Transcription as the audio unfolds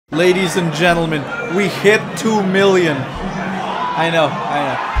Ladies and gentlemen, we hit 2 million. I know.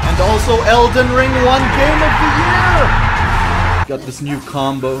 And also Elden Ring won Game of the Year! Got this new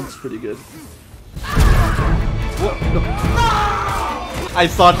combo, it's pretty good. What? No. I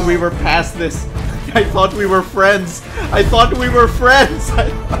thought we were past this. I thought we were friends. I thought we were friends.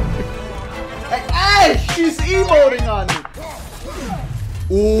 Hey, she's emoting on me.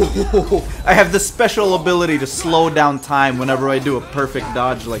 Ooh, I have this special ability to slow down time whenever I do a perfect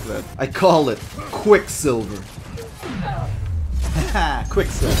dodge like that. I call it Quicksilver. Haha,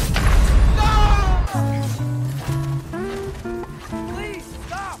 Quicksilver. Please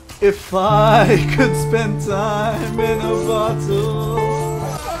stop. If I could spend time in a bottle.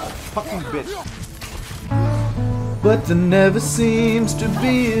 Fucking bitch. But there never seems to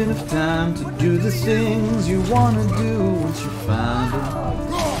be enough time to do the things you wanna do once you find them.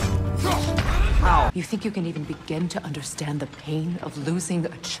 How? You think you can even begin to understand the pain of losing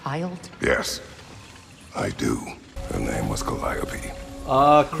a child? Yes, I do. Her name was Calliope.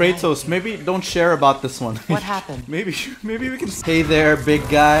 Kratos, maybe don't share about this one. What happened? maybe we can. Hey there, big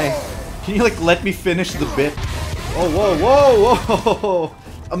guy. Can you like let me finish the bit? Oh, whoa.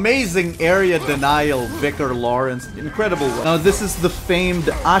 Amazing area denial, Vicar Lawrence. Incredible. Now this is the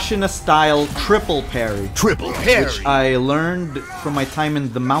famed Ashina style triple parry. Triple parry! Which I learned from my time in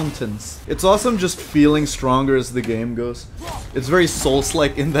the mountains. It's awesome just feeling stronger as the game goes. It's very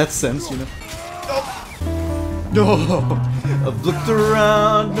Souls-like in that sense, you know. No! I've looked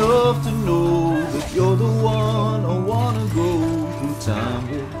around enough to know that you're the one I wanna go through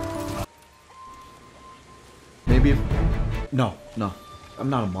time with. Maybe if... No. I'm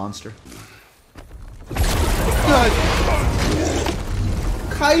not a monster.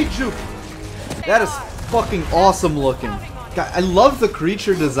 Kaiju! That is fucking awesome looking. God, I love the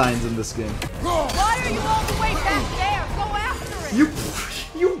creature designs in this game. Why are you all the way back there? Go after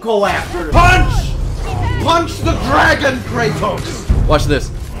it. You go after it. Punch! Punch the dragon, Kratos! Watch this.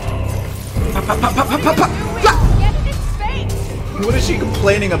 Get in its face. What is she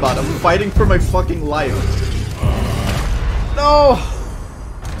complaining about? I'm fighting for my fucking life. No!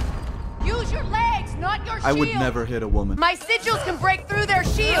 Use your legs, not your shield. I would never hit a woman. My sigils can break through their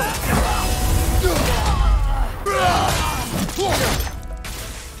shield.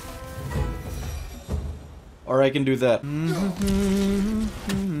 Or I can do that.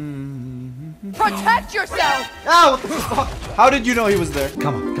 Protect yourself. Ah, what the fuck? How did you know he was there?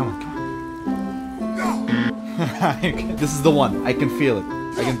 Come on. This is the one. I can feel it.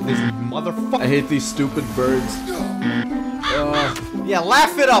 This motherfucker. I hate these stupid birds. Yeah,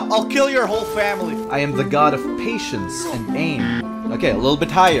 laugh it up. I'll kill your whole family. I am the god of patience and aim. Okay, a little bit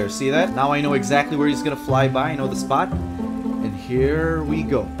higher. See that? Now I know exactly where he's gonna fly by. I know the spot. And here we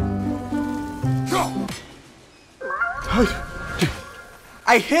go.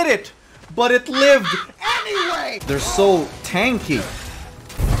 I hit it, but it lived anyway. They're so tanky.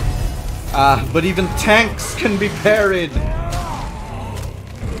 But even tanks can be parried.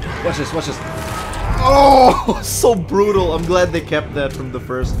 Watch this. Oh, so brutal. I'm glad they kept that from the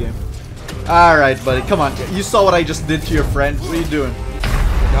first game. Alright, buddy, come on. You saw what I just did to your friend. What are you doing?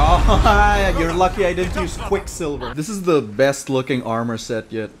 Oh, you're lucky I didn't use Quicksilver. This is the best looking armor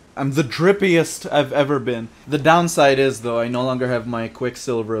set yet. I'm the drippiest I've ever been. The downside is, though, I no longer have my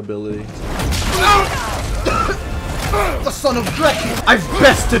Quicksilver ability. The son of Dreki! I've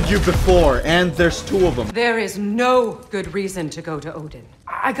bested you before, and there's 2 of them. There is no good reason to go to Odin.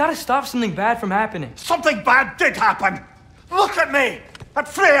 I gotta stop something bad from happening. Something bad did happen! Look at me! At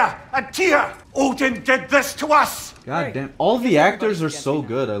Freya! At Tyr! Odin did this to us! God damn. All the actors are so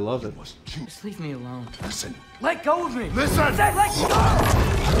good, I love it. Just leave me alone. Listen. Let go of me! Listen! Say, let go!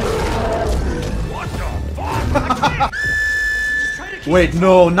 What the fuck? Wait,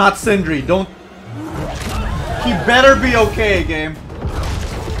 no, not Sindri. Don't... He better be okay, game.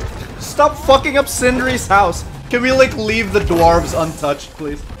 Stop fucking up Sindri's house. Can we, like, leave the dwarves untouched,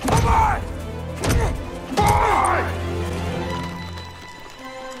 please? Come on!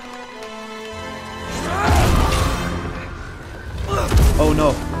 Oh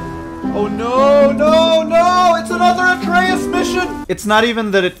no. Oh no! It's another Atreus mission! It's not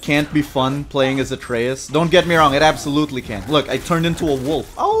even that it can't be fun playing as Atreus. Don't get me wrong, it absolutely can. Look, I turned into a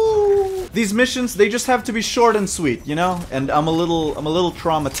wolf. Oh! These missions, they just have to be short and sweet, you know? And I'm a little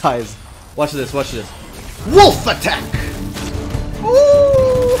traumatized. Watch this. Wolf attack!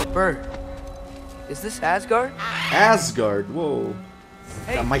 Ooh! Bird, is this Asgard? Asgard, whoa.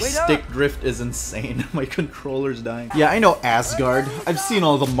 Hey, God, my wait stick up. drift is insane. My controller's dying. Yeah, I know Asgard. I've seen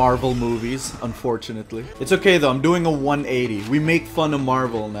all the Marvel movies, unfortunately. It's okay though, I'm doing a 180. We make fun of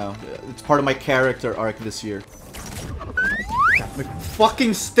Marvel now. It's part of my character arc this year. My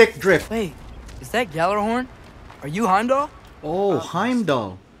fucking stick drift. Wait, is that Gallarhorn? Are you Heimdall? Oh,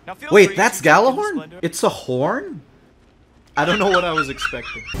 Heimdall. Wait, that's Galahorn? It's a horn? I don't know what I was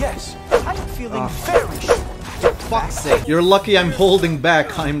expecting. Yes, I'm feeling very sure. Fuck's sake. You're lucky I'm holding back,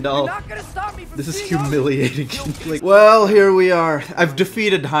 Heimdall. Not gonna stop me from This is seeing all humiliating. Like, well, here we are. I've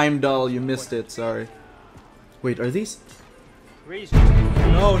defeated Heimdall. You missed it. Sorry. Wait, are these?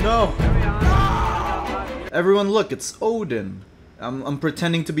 No, no. Everyone, look, it's Odin. I'm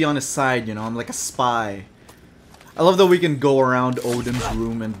pretending to be on his side, you know. I'm like a spy. I love that we can go around Odin's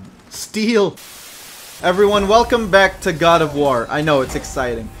room and steal. Everyone, welcome back to God of War. I know, it's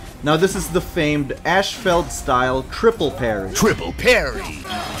exciting. Now this is the famed Ashfeld-style triple parry. Triple parry.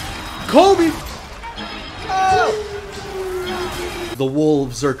 Kobe! Oh! The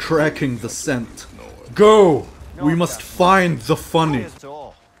wolves are tracking the scent. Go! We must find the funny.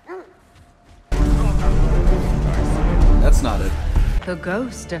 That's not it. The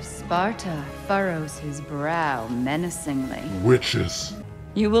ghost of Sparta furrows his brow menacingly. Witches.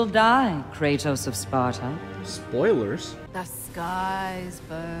 You will die, Kratos of Sparta. Spoilers? The skies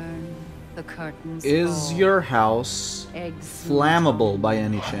burn, the curtains Is fall. your house Eggs flammable by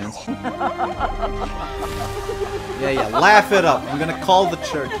any chance? Yeah, laugh it up. I'm gonna call the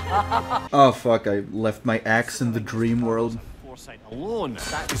church. Oh fuck, I left my axe in the dream world. Foresight alone,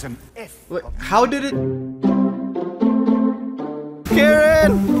 that is an F. Wait, how did it...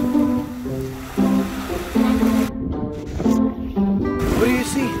 Kirin! What do you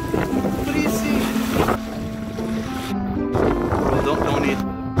see? What do you see? Well, don't need.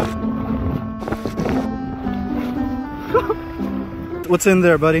 What's in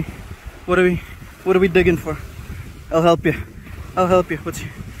there, buddy? What are we digging for? I'll help you. I'll help you.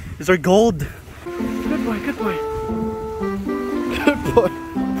 Is there gold? Good boy, good boy. Good boy.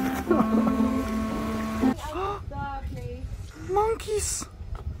 Monkeys!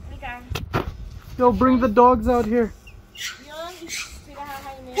 Yo, bring the dogs out here.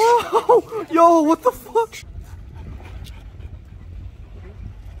 Whoa! Yo, what the fuck?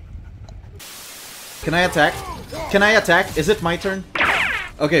 Can I attack? Can I attack? Is it my turn?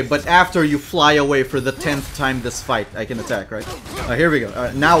 Okay, but after you fly away for the 10th time this fight, I can attack, right? Here we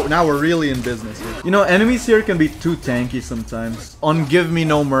go. Now we're really in business here. You know, enemies here can be too tanky sometimes. On Give Me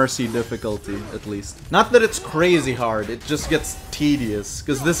No Mercy difficulty, at least. Not that it's crazy hard, it just gets tedious.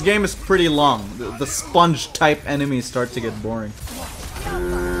 Because this game is pretty long. The sponge-type enemies start to get boring.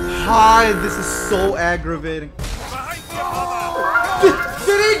 Hi, this is so aggravating.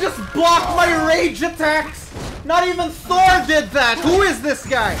 Did he just block my rage attacks? Not even Thor did that! Who is this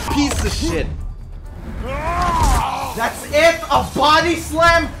guy? Piece of shit. That's it? A body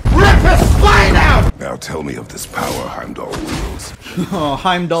slam? Rip his spine out! Now tell me of this power Heimdall wields. Oh,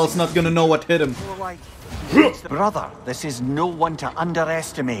 Heimdall's not gonna know what hit him. Brother, this is no one to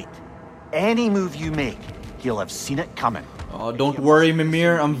underestimate. Any move you make, he'll have seen it coming. Oh, don't worry,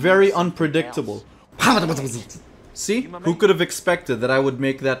 Mimir. I'm very unpredictable. See? Who could have expected that I would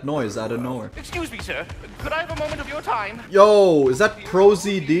make that noise out of nowhere? Excuse me, sir. Could I have a moment of your time? Yo, is that Pro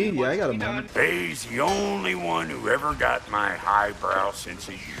ZD? Yeah, I got a moment. He's the only one who ever got my highbrow sense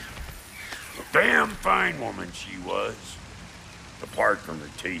of humor. A damn fine woman she was. Apart from her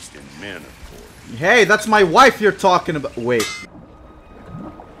taste in men, of course. Hey, that's my wife you're talking about. Wait.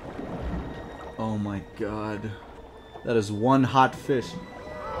 Oh my god. That is one hot fish.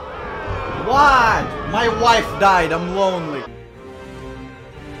 What? My wife died. I'm lonely.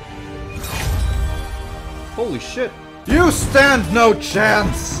 Holy shit. You stand no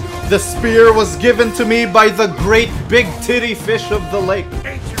chance. The spear was given to me by the great big titty fish of the lake.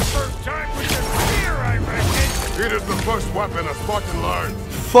 Ain't your first time with the spear, I reckon. It is the first weapon a Spartan learned.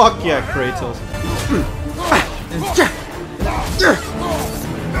 Fuck yeah, Kratos.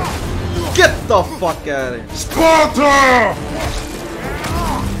 Get the fuck out of here. Sparta!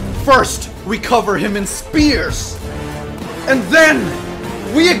 First, we cover him in spears. And then,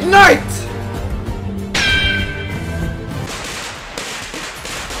 we ignite!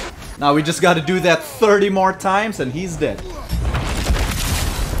 Now we just gotta do that 30 more times and he's dead.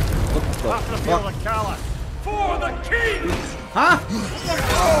 What the fuck? For the king! Huh?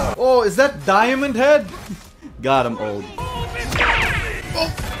 Oh, is that Diamond Head? Got him, old.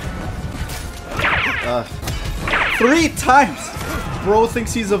 3 times! Bro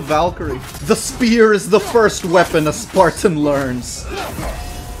thinks he's a Valkyrie. The spear is the first weapon a Spartan learns.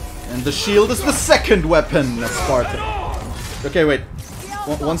 And the shield is the second weapon a Spartan. Okay, wait.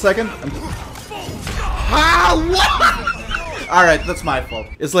 One second. What? Alright, that's my fault.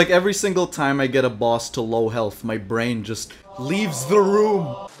 It's like every single time I get a boss to low health, my brain just leaves the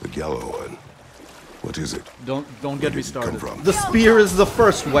room. The yellow one. What is it? Don't get me started. come from? The spear is the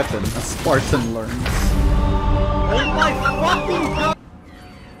first weapon a Spartan learns. Oh my fucking god!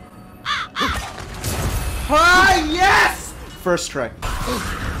 Ah, yes! First try.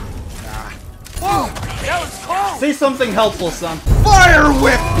 Whoa! That was cold! Say something helpful, son. Fire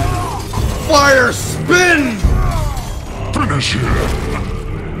whip! Fire spin! Finish him!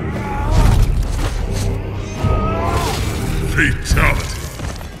 Fatality.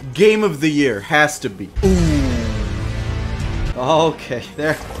 Game of the year has to be. Ooh. Okay,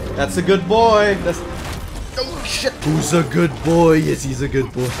 there. That's a good boy. That's. Oh shit. Who's a good boy? Yes, he's a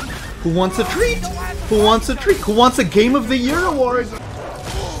good boy. Who wants a treat? Who wants a treat? Who wants a Game of the Year award?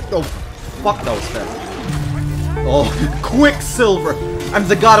 Oh, fuck, that was fast. Oh, Quicksilver. I'm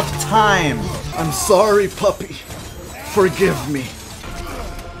the god of time. I'm sorry, puppy. Forgive me.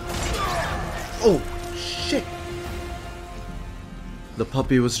 Oh, shit. The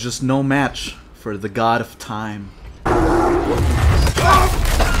puppy was just no match for the god of time.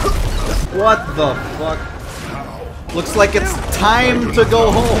 What the fuck? Looks like it's time to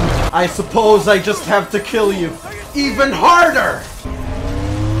go home. I suppose I just have to kill you. Even harder!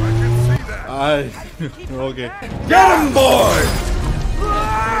 Okay. Get him, boy!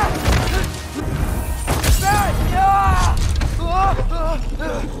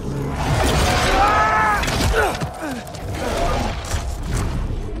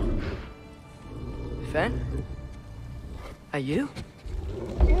 Fen? Are you?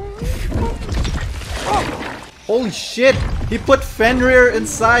 Holy shit! He put Fenrir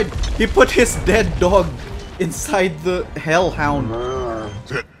inside. He put his dead dog inside the Hellhound.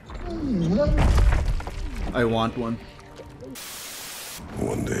 I want one.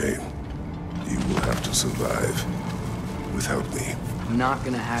 One day, you will have to survive without me. Not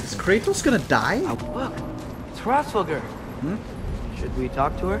gonna happen. Is Kratos gonna die? Look, it's Hrothgar. Should we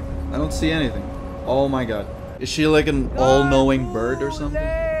talk to her? I don't see anything. Oh my god. Is she like an all-knowing bird or something?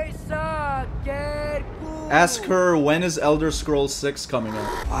 Ask her, when is Elder Scrolls 6 coming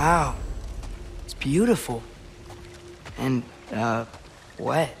out? Wow. It's beautiful. And,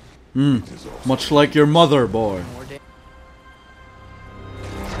 wet. Much like your mother, boy.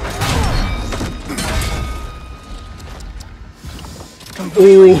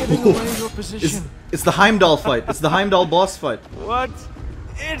 Oh, it's the Heimdall fight. It's the Heimdall boss fight. What?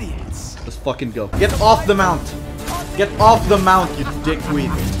 Idiots. Let's fucking go. Get off the mount. Get off the mount, you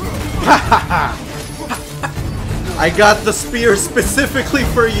dickweed. I got the spear specifically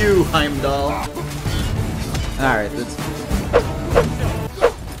for you, Heimdall. Alright, let's...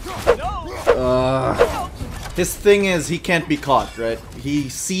 his thing is, he can't be caught, right? He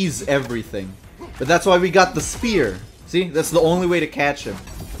sees everything. But that's why we got the spear. See? That's the only way to catch him.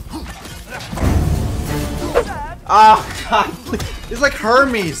 Ah, God. He's like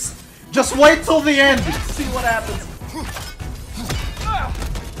Hermes. Just wait till the end. See what happens.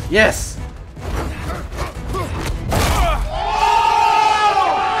 Yes.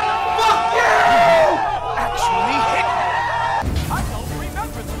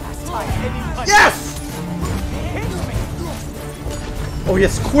 Yes! Oh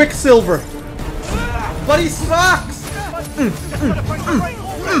yes, Quicksilver! But he sucks!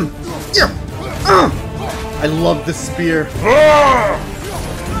 I love this spear.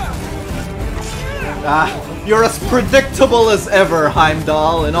 You're as predictable as ever,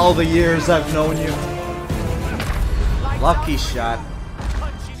 Heimdall, in all the years I've known you. Lucky shot.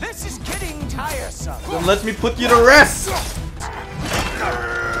 This is getting tiresome. Then let me put you to rest!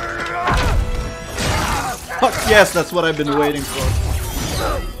 Fuck yes, that's what I've been waiting for.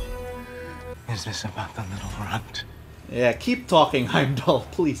 Is this about the little runt? Yeah, keep talking, Heimdall,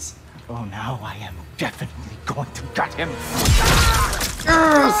 please. Oh, now I am definitely going to gut him.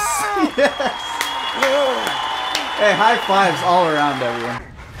 Yes! Yes! Hey, high fives all around, everyone.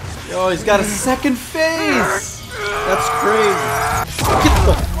 Yo, he's got a second face! That's crazy. Get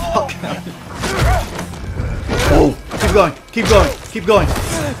the fuck out. Oh, keep going, keep going, keep going.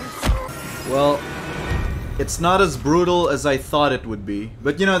 Well, it's not as brutal as I thought it would be.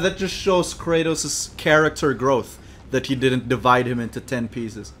 But you know, that just shows Kratos' character growth. That he didn't divide him into 10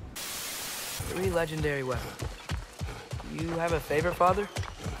 pieces. 3 legendary weapons. You have a favorite, Father?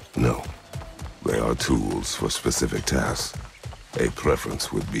 No. They are tools for specific tasks. A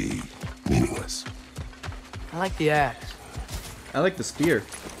preference would be meaningless. I like the axe. I like the spear.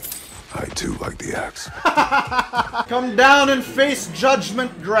 I too like the axe. Come down and face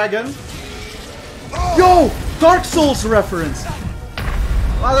judgment, dragon. Yo! Dark Souls reference!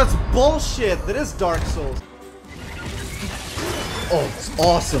 Wow, that's bullshit. That is Dark Souls. Oh, it's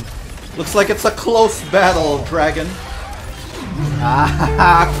awesome. Looks like it's a close battle, dragon.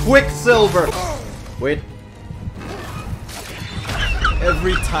 Ah, Quicksilver. Wait.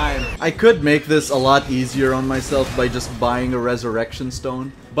 Every time. I could make this a lot easier on myself by just buying a resurrection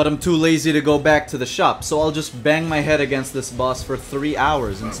stone, but I'm too lazy to go back to the shop, so I'll just bang my head against this boss for 3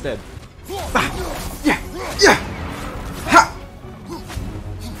 hours instead. Yeah! Yeah! Ha!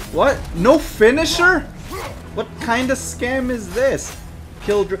 What? No finisher? What kind of scam is this?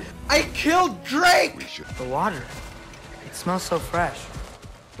 Kill Drake. I killed Drake! The water. It smells so fresh.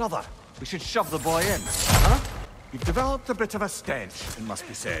 Brother, we should shove the boy in. Huh? You've developed a bit of a stench, it must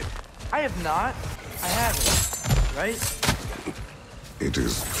be said. I have not. I haven't. Right? It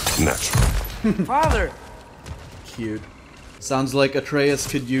is natural. Father! Cute. Sounds like Atreus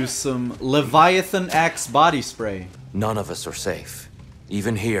could use some Leviathan Axe body spray. None of us are safe.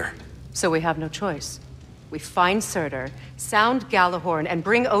 Even here. So we have no choice. We find Surtur, sound Galahorn, and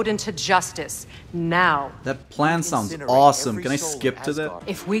bring Odin to justice. Now. That plan sounds awesome. Can I skip to that?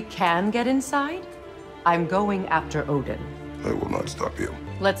 If we can get inside, I'm going after Odin. I will not stop you.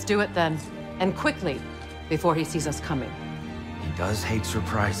 Let's do it then. And quickly, before he sees us coming. He does hate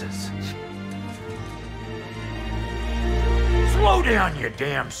surprises. Slow down, you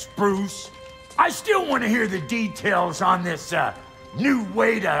damn spruce. I still want to hear the details on this, new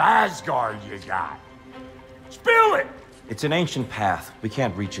way to Asgard you got. Spill it! It's an ancient path. We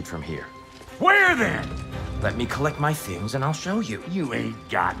can't reach it from here. Where then? Let me collect my things and I'll show you. You ain't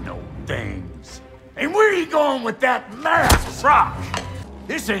got no things. And where you going with that map, Rock?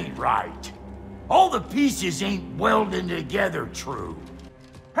 This ain't right. All the pieces ain't welding together true.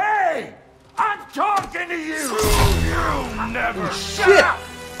 Hey! I'm talking to you! You never shut up!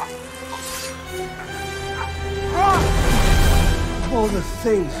 All the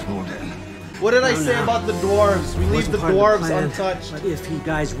things, Odin. What did I say about the dwarves? We leave the dwarves untouched. But if he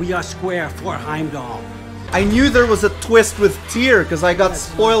dies, we are square for Heimdall. I knew there was a twist with Tyr because I got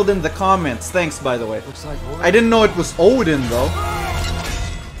spoiled in the comments. Thanks, by the way. I didn't know it was Odin, though.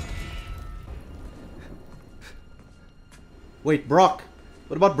 Wait, Brock.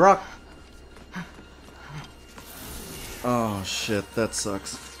 What about Brock? Oh shit, that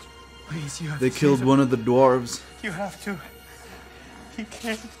sucks. Please, you have They to killed save one of the dwarves. You have to. He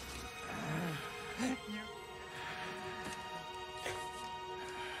can't.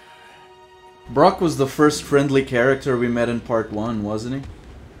 Brock was the first friendly character we met in part 1, wasn't he?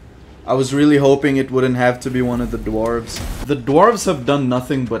 I was really hoping it wouldn't have to be one of the dwarves. The dwarves have done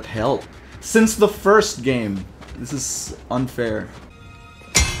nothing but help. Since the first game. This is unfair.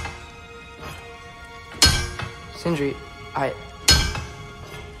 Sindri,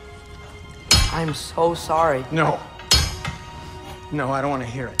 I'm so sorry. No. No, I don't want to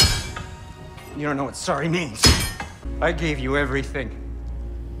hear it. You don't know what sorry means. I gave you everything.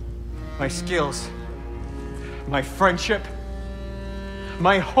 My skills. My friendship.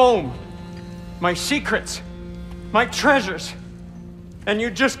 My home. My secrets. My treasures. And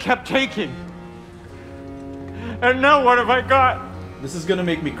you just kept taking. And now what have I got? This is gonna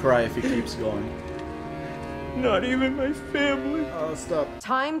make me cry if he keeps going. Not even my family. Oh, stop.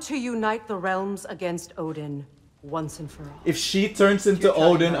 Time to unite the realms against Odin, once and for all. If she turns into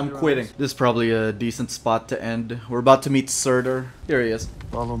Odin, I'm quitting. This is probably a decent spot to end. We're about to meet Surtur. Here he is.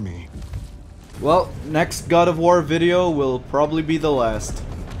 Follow me. Well, next God of War video will probably be the last.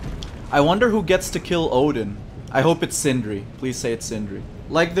 I wonder who gets to kill Odin. I hope it's Sindri. Please say it's Sindri.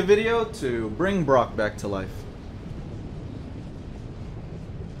 Like the video to bring Brock back to life.